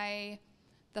playing by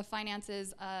the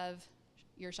finances of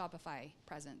your Shopify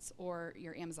presence or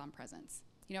your Amazon presence.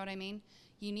 You know what I mean?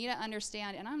 You need to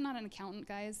understand, and I'm not an accountant,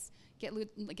 guys. Get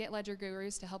Ledger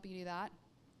Gurus to help you do that.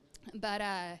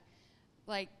 But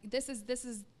this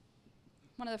is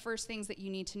one of the first things that you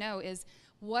need to know is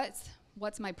what's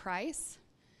my price,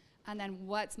 and then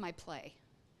what's my play?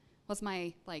 What's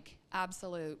my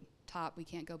absolute top? We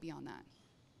can't go beyond that,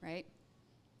 right?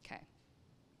 Okay.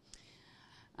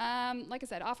 Like I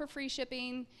said, offer free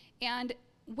shipping. And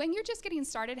when you're just getting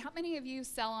started, how many of you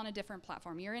sell on a different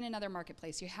platform? You're in another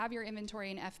marketplace. You have your inventory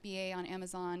in FBA on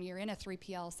Amazon. You're in a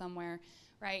 3PL somewhere.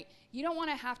 right? You don't want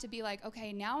to have to be like,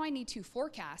 okay, now I need to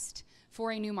forecast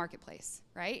for a new marketplace,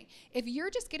 right? If you're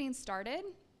just getting started,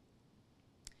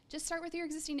 just start with your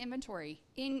existing inventory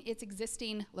in its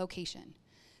existing location.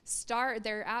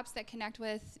 There are apps that connect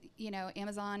with,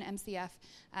 Amazon, MCF,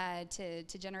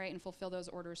 to generate and fulfill those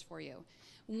orders for you.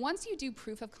 Once you do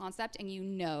proof of concept and you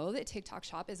know that TikTok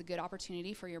Shop is a good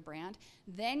opportunity for your brand,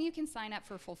 then you can sign up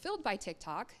for Fulfilled by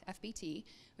TikTok, FBT,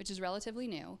 which is relatively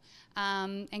new,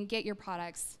 and get your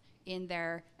products in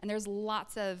there. And there's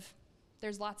lots of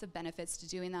benefits to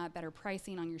doing that, better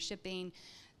pricing on your shipping,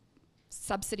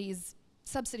 subsidies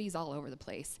all over the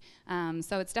place.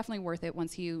 So it's definitely worth it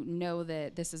once you know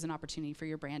that this is an opportunity for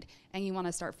your brand and you want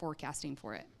to start forecasting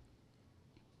for it.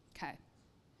 Okay.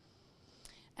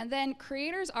 And then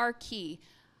creators are key.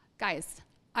 Guys,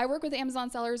 I work with Amazon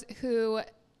sellers who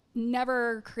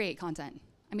never create content.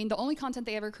 I mean, the only content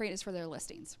they ever create is for their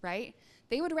listings, right?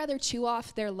 They would rather chew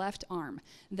off their left arm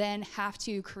than have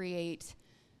to create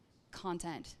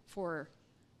content for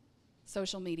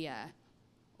social media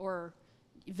or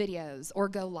videos or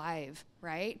go live,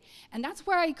 right? And that's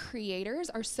why creators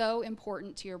are so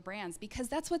important to your brands, because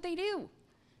that's what they do,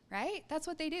 right? That's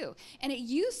what they do. And it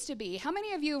used to be, how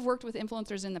many of you have worked with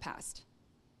influencers in the past?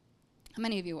 How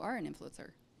many of you are an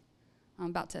influencer? I'm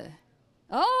about to,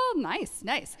 oh, nice.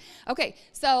 Okay,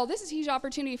 so this is a huge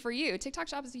opportunity for you. TikTok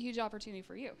Shop is a huge opportunity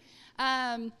for you.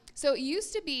 So it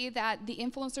used to be that the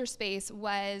influencer space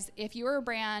was, if you were a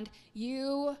brand,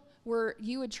 you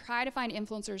would try to find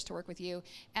influencers to work with you,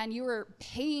 and you were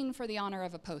paying for the honor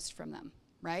of a post from them,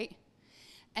 right?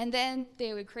 And then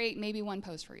they would create maybe one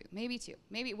post for you, maybe two,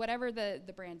 maybe whatever the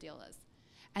brand deal is.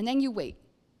 And then you wait.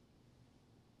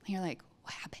 And you're like,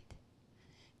 what happened?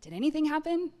 Did anything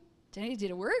happen? Did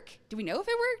it work? Do we know if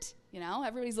it worked?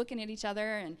 Everybody's looking at each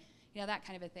other and, that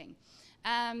kind of a thing.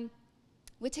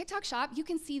 With TikTok Shop, you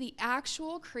can see the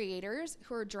actual creators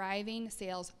who are driving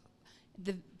sales,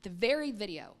 the very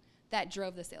video that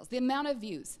drove the sales, the amount of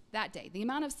views that day, the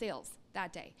amount of sales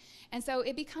that day. And so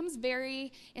it becomes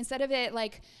instead of it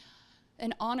like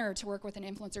an honor to work with an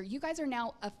influencer, you guys are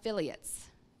now affiliates.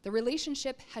 The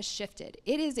relationship has shifted.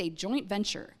 It is a joint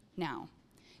venture now,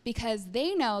 because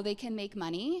they know they can make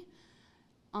money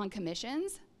on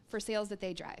commissions for sales that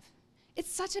they drive.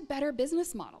 It's such a better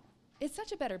business model.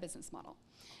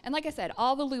 And like I said,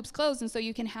 all the loops close, and so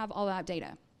you can have all that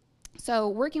data. So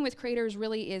working with creators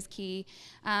really is key.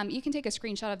 You can take a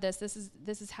screenshot of this.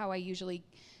 This is how I usually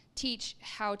teach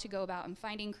how to go about and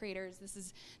finding creators. This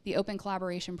is the open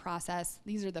collaboration process.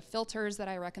 These are the filters that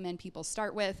I recommend people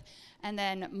start with. And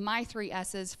then my 3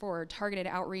 S's for targeted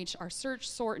outreach are search,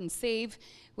 sort, and save,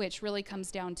 which really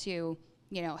comes down to,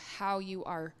 how you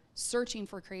are searching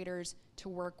for creators to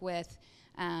work with.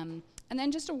 And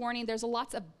then just a warning, there's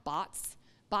lots of bots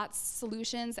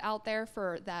solutions out there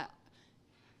for that.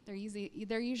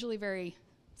 They're usually very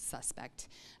suspect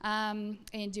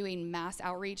in doing mass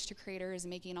outreach to creators and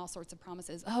making all sorts of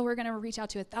promises. Oh, we're going to reach out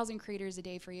to 1,000 creators a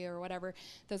day for you, or whatever,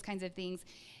 those kinds of things.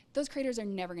 Those creators are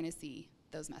never going to see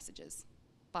those messages,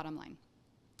 bottom line.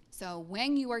 So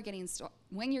when you're getting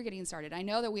started, I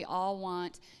know that we all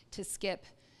want to skip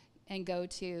and go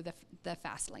to the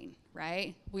fast lane,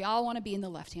 right? We all want to be in the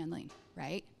left-hand lane,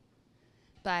 right?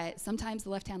 But sometimes the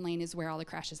left-hand lane is where all the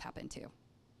crashes happen too,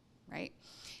 right?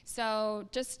 So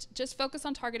just focus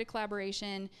on targeted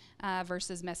collaboration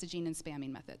versus messaging and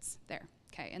spamming methods there.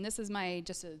 Okay, and this is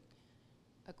just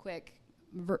a quick,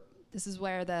 this is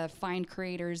where the find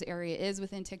creators area is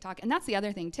within TikTok. And that's the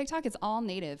other thing. TikTok is all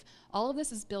native. All of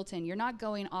this is built in. You're not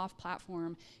going off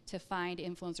platform to find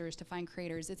influencers, to find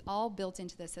creators. It's all built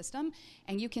into the system.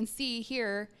 And you can see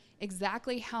here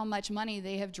exactly how much money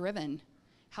they have driven,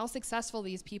 how successful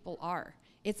these people are.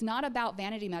 It's not about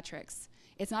vanity metrics.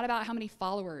 It's not about how many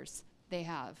followers they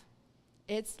have.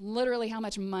 It's literally how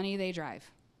much money they drive.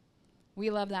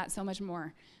 We love that so much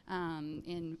more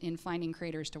in finding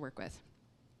creators to work with.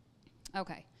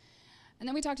 Okay. And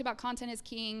then we talked about content is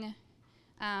king,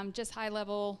 just high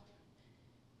level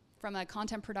from a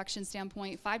content production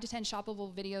standpoint, 5 to 10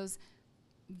 shoppable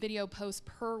video posts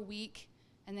per week,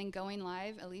 and then going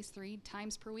live at least 3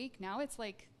 times per week. Now it's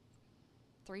like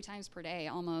 3 times per day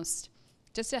almost,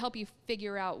 just to help you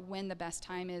figure out when the best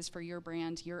time is for your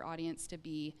brand, your audience to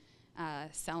be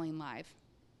selling live.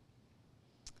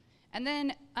 And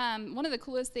then one of the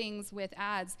coolest things with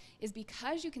ads is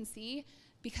because you can see,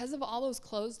 because of all those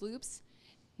closed loops,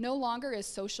 no longer is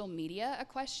social media a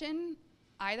question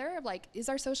either. Like, is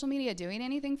our social media doing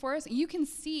anything for us? You can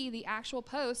see the actual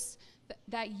posts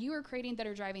that you are creating that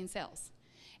are driving sales.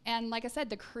 And like I said,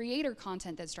 the creator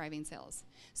content that's driving sales.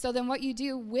 So then what you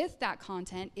do with that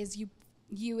content is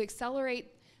you accelerate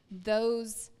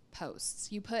those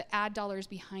posts. You put ad dollars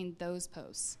behind those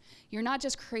posts. You're not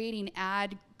just creating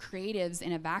ad creatives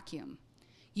in a vacuum.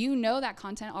 You know that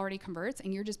content already converts,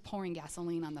 and you're just pouring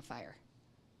gasoline on the fire.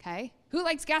 Okay? Who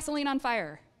likes gasoline on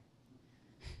fire?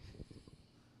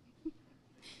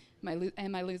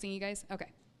 Am I losing you guys?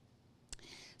 Okay.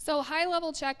 So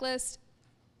high-level checklist.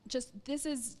 Just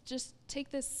take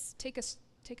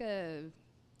a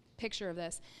picture of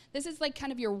this. This is like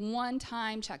kind of your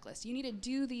one-time checklist. You need to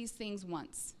do these things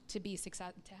once to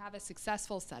have a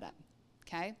successful setup.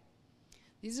 Okay?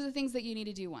 These are the things that you need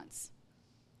to do once.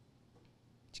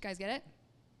 Did you guys get it?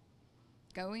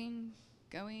 Going.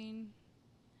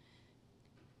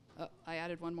 Oh, I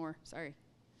added one more. Sorry.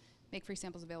 Make free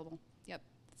samples available. Yep,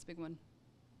 that's a big one.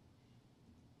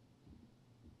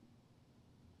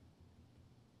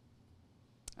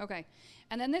 Okay,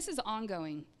 and then this is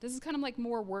ongoing. This is kind of like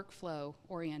more workflow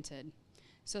oriented.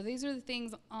 So these are the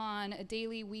things on a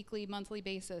daily, weekly, monthly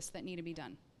basis that need to be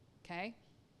done. Okay?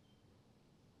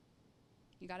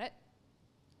 You got it?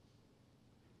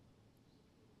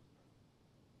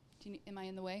 Am I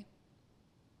in the way?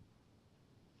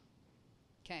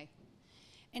 Okay.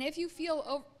 And if you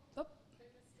feel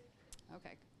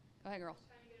okay, go ahead, girl.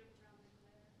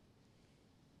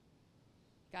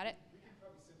 Got it? We can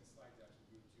probably send the slides out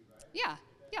to you too, right?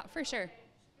 Yeah, for sure.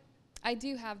 I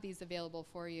do have these available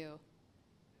for you,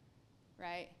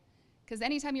 right? Because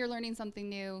anytime you're learning something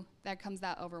new, that comes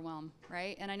that overwhelm,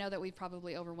 right? And I know that we've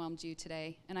probably overwhelmed you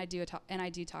today, and I do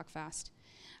talk fast.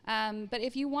 But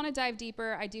if you want to dive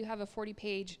deeper, I do have a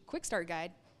 40-page quick start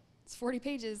guide. It's 40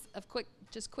 pages of quick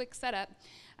setup,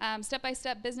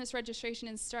 step-by-step business registration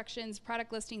instructions,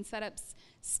 product listing setups,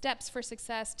 steps for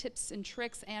success, tips and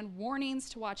tricks, and warnings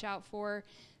to watch out for.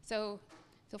 So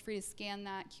feel free to scan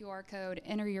that QR code,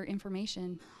 enter your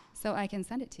information so I can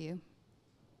send it to you.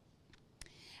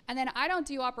 And then I don't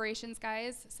do operations,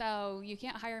 guys, so you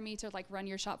can't hire me to like run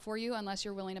your shop for you unless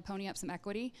you're willing to pony up some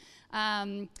equity.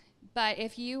 But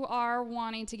if you are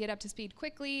wanting to get up to speed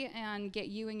quickly and get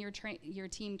you and your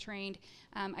team trained,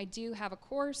 I do have a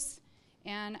course,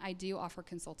 and I do offer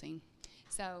consulting.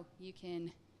 So you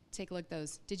can take a look at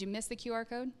those. Did you miss the QR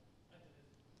code? I did.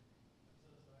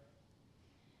 I'm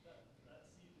so sorry. That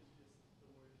seed is just the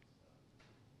word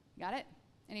stuff. Got it?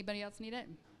 Anybody else need it?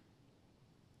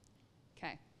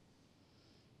 Okay.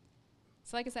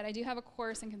 So like I said, I do have a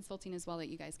course and consulting as well that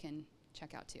you guys can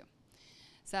check out too.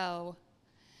 So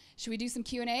should we do some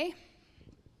Q&A?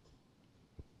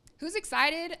 Who's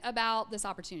excited about this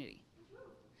opportunity?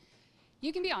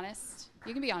 You can be honest.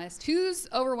 You can be honest. Who's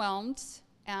overwhelmed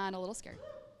and a little scared?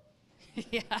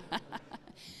 Yeah.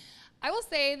 I will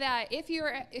say that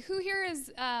who here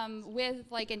is with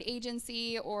like an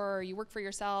agency or you work for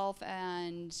yourself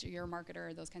and you're a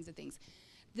marketer, those kinds of things.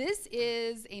 This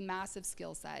is a massive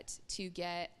skill set to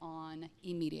get on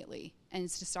immediately and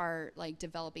to start like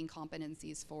developing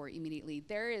competencies for immediately.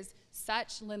 There is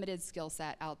such limited skill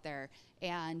set out there,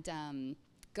 and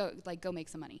go make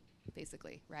some money,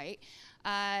 basically, right?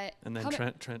 And then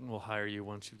Trenton will hire you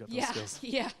once you've got those skills.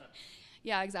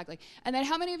 Yeah, exactly. And then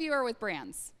how many of you are with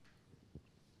brands?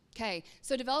 Okay,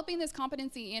 so developing this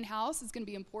competency in-house is going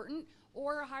to be important,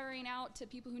 or hiring out to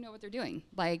people who know what they're doing,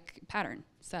 like Pattern.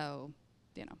 So,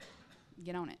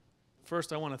 get on it.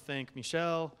 First, I want to thank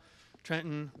Michelle,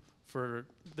 Trenton,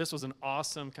 this was an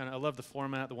awesome I love the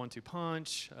format, the 1-2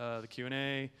 punch, the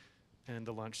Q&A, and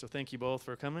the lunch. So thank you both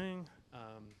for coming.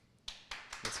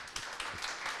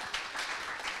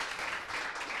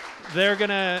 They're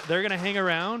gonna hang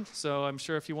around, so I'm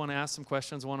sure if you want to ask some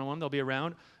questions one-on-one, they'll be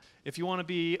around. If you want to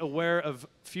be aware of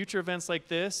future events like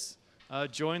this,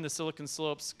 join the Silicon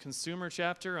Slopes consumer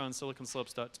chapter on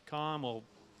siliconslopes.com. We'll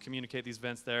communicate these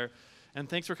events there. And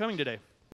thanks for coming today.